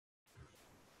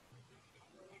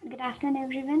Good afternoon,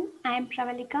 everyone. I am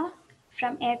Pravallika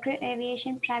from AirCrews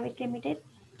Aviation Pvt Ltd.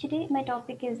 Today, my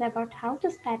topic is about how to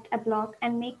start a blog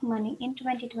and make money in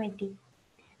 2020.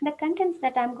 The contents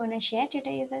that I'm going to share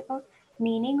today is about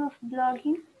meaning of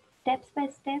blogging, steps by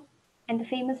step, and the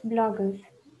famous bloggers.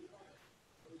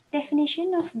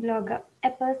 Definition of blogger: a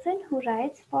person who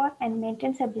writes for and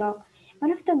maintains a blog.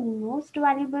 One of the most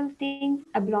valuable things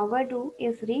a blogger do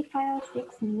is read 5 or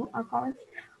 6 new accounts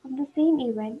of the same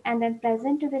event and then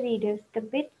present to the readers the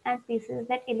bits and pieces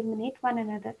that illuminate one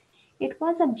another. It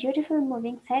was a beautiful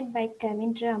moving said by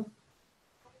Kevin Drum.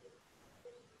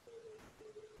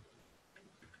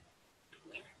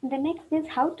 The next is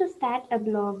how to start a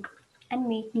blog and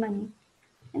make money.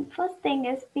 And first thing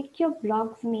is pick your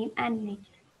blog's name and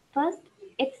niche. First,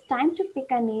 it's time to pick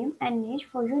a name and niche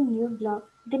for your new blog.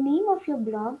 The name of your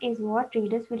blog is what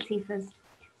readers will see first.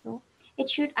 So, it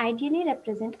should ideally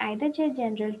represent either the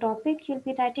general topic you'll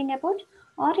be writing about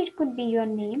or it could be your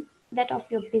name, that of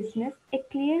your business, a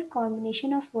clear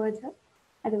combination of words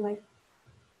otherwise.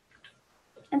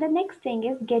 And the next thing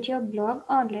is get your blog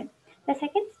online. The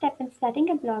second step in starting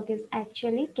a blog is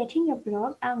actually getting your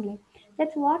blog online.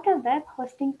 That's what a web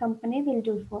hosting company will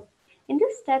do for. In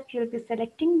this step, you'll be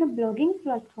selecting the blogging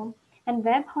platform and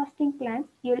web hosting plans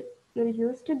you'll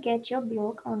use to get your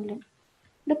blog online.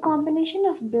 The combination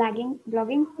of blogging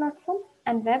platform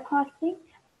and web hosting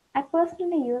I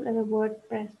personally use as a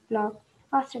WordPress blog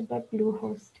hosted by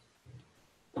Bluehost.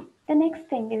 The next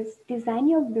thing is design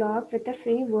your blog with a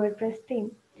free WordPress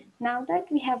theme. Now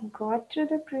that we have got through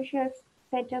the crucial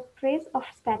setup phase of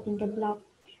starting a blog,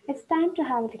 it's time to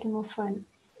have a little more fun.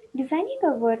 Designing a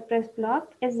WordPress blog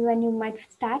is when you might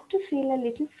start to feel a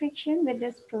little friction with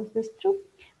this process through,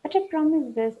 but I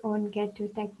promise this won't get too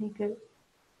technical.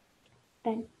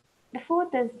 Then, the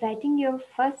fourth is writing your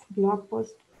first blog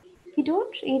post. You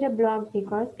don't read a blog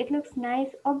because it looks nice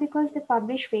or because they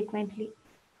publish frequently.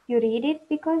 You read it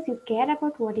because you care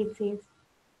about what it says.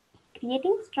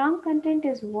 Creating strong content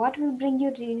is what will bring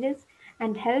you readers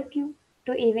and help you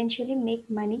to eventually make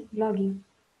money blogging.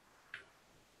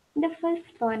 The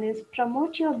fifth one is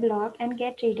promote your blog and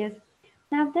get readers.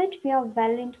 Now that we are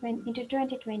well into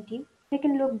 2020, we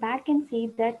can look back and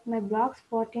see that my blog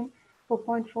brought in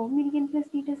 4.4 million plus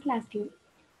readers last year.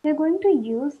 We're going to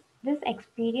use this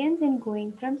experience in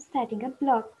going from starting a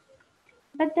blog.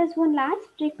 But there's one last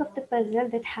trick of the puzzle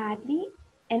that hardly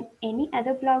any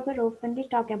other blogger openly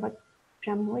talk about: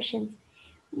 promotions.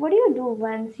 What do you do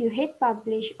once you hit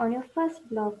publish on your first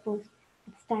blog post?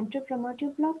 It's time to promote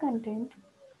your blog content.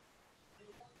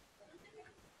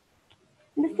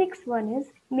 The sixth one is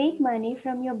make money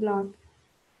from your blog.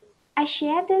 I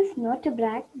share this not to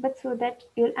brag, but so that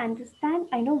you'll understand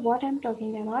I know what I'm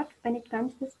talking about when it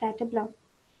comes to start a blog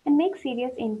and make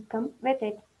serious income with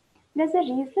it. There's a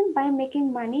reason why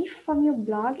making money from your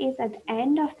blog is at the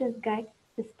end of this guide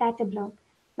to start a blog.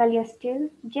 While you're still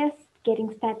just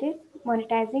getting started,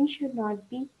 monetizing should not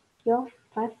be your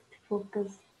first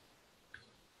focus.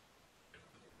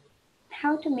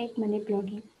 How to make money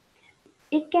blogging.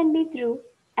 It can be through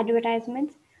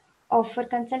advertisements, offer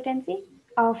consultancy,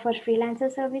 offer freelancer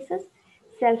services,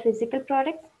 sell physical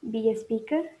products, be a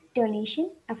speaker, donation,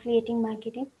 affiliating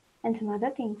marketing, and some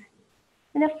other things.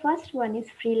 And the first one is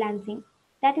freelancing,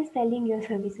 that is selling your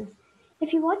services.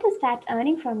 If you want to start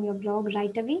earning from your blog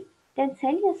right away, then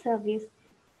sell your service.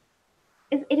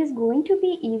 It is going to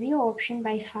be easier option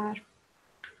by far.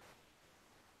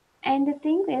 And the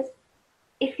thing is,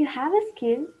 if you have a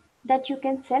skill that you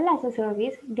can sell as a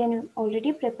service, then you're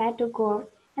already prepared to go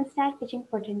out and start pitching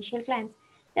potential clients.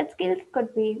 That skills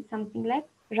could be something like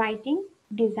writing,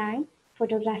 design,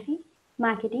 photography,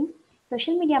 marketing,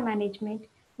 social media management,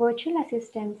 virtual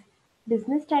assistants,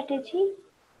 business strategy,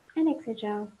 and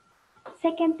etc.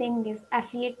 Second thing is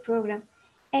affiliate program.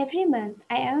 Every month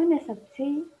I earn a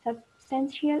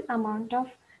substantial amount of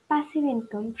passive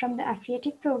income from the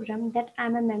affiliate program that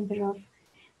I'm a member of.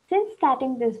 Since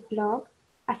starting this blog,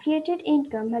 affiliated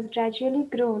income has gradually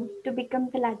grown to become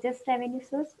the largest revenue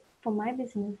source for my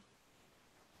business.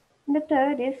 The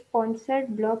third is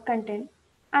sponsored blog content.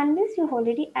 Unless you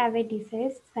already have a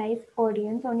desired size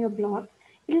audience on your blog,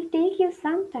 it will take you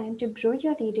some time to grow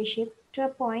your readership to a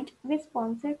point where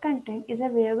sponsored content is a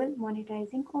viable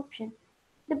monetizing option.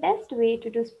 The best way to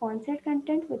do sponsored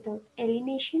content without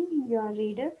alienating your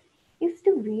reader is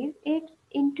to weave it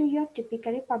into your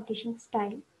typically publishing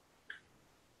style.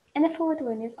 And the fourth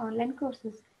one is online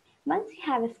courses. Once you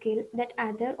have a skill that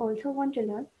others also want to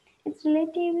learn, it's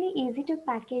relatively easy to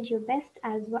package your best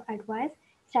advice,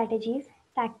 strategies,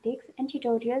 tactics, and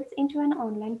tutorials into an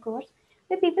online course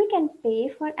where people can pay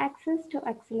for access to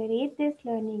accelerate this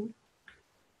learning.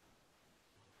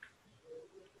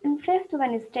 And fifth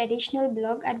one is traditional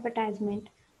blog advertisement.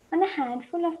 On a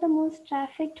handful of the most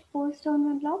trafficked posts on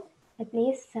my blog, I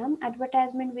place some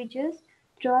advertisement videos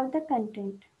throughout the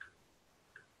content.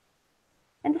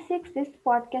 And the sixth is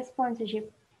podcast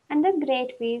sponsorship. And the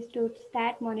great ways to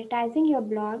start monetizing your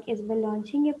blog is by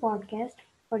launching a podcast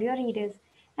for your readers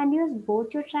and use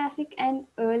both your traffic and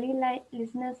early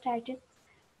listener statistics.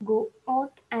 Go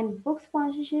out and book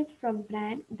sponsorship from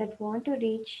brands that want to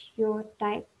reach your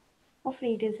type of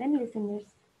readers and listeners.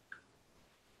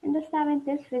 And the seventh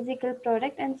is physical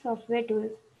product and software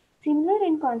tools. Similar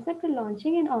in concept to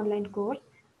launching an online course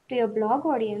to your blog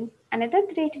audience, another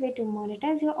great way to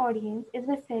monetize your audience is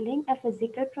by selling a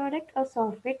physical product or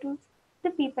software tools to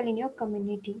the people in your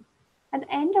community. At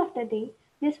the end of the day,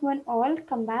 this will all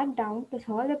come back down to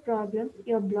solve the problems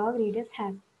your blog readers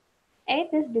have.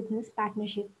 Eighth is business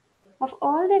partnership. Of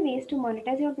all the ways to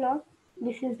monetize your blog,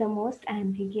 this is the most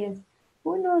ambiguous.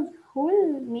 Who knows who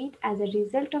will meet as a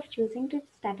result of choosing to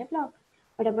start a blog?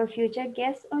 What about future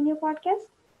guests on your podcast?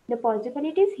 The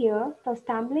possibilities here for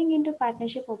stumbling into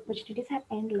partnership opportunities are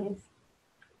endless.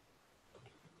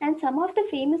 And some of the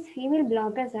famous female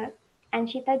bloggers are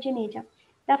Anshita Juneja,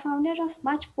 the founder of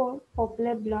much more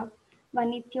popular blog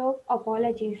Vanityo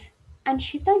Apologies.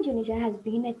 Anshita Juneja has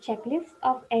been a checklist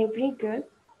of every girl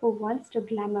who wants to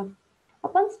glam up.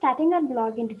 Upon starting her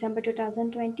blog in December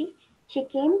 2020, she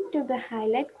came to the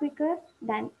highlight quicker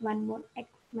than one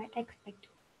might expect.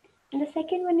 And the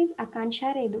second one is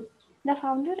Akansha Redu, the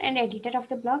founder and editor of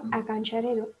the blog Akansha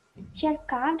Redu. She has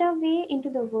carved her way into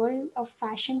the world of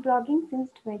fashion blogging since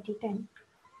 2010.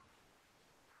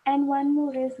 And one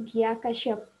more is Gia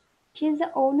Kashyap. She is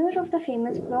the owner of the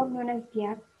famous blog known as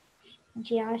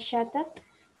Gia Shatak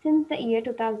since the year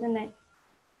 2009.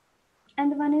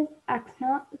 And the one is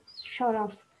Aksna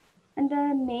Shoroff. And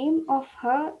the name of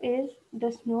her is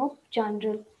the Snow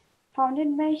General.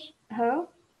 Founded by her,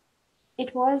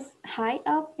 it was high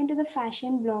up into the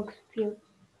fashion blog sphere.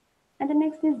 And the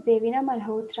next is Devina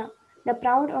Malhotra, the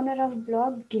proud owner of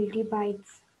blog Guilty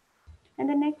Bites. And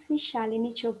the next is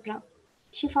Shalini Chopra.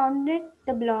 She founded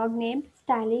the blog named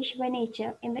Stylish by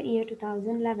Nature in the year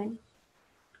 2011.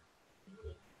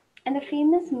 And the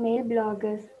famous male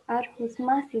bloggers are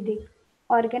Usma Siddiq.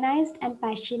 Organized and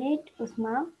passionate,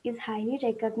 Usma is highly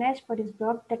recognized for his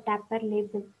blog The Tapper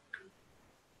Label.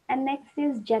 And next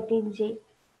is Jatin J.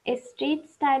 A street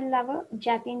style lover,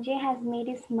 Jatin J has made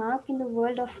his mark in the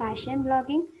world of fashion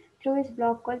blogging through his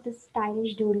blog called The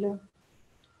Stylish Doodler.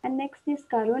 And next is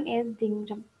Karun S.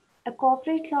 Dingram, a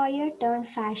corporate lawyer turned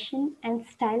fashion and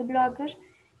style blogger.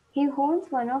 He owns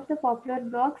one of the popular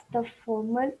blogs, The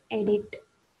Formal Edit.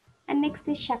 And next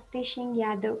is Shakti Singh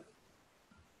Yadav,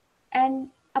 and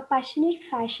a passionate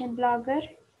fashion blogger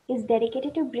is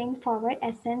dedicated to bring forward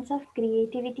a sense of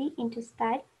creativity into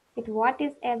style with what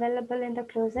is available in the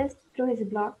closest through his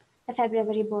blog, The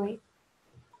February Boy.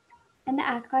 And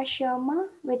Akash Sharma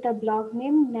with a blog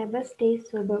name Never Stay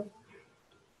Sober.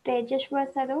 Tejas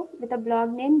Vasado with a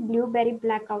blog name Blueberry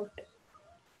Blackout.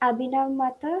 Abhinav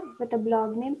Mathur with a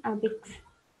blog name Abix.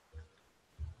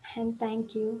 And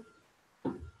thank you.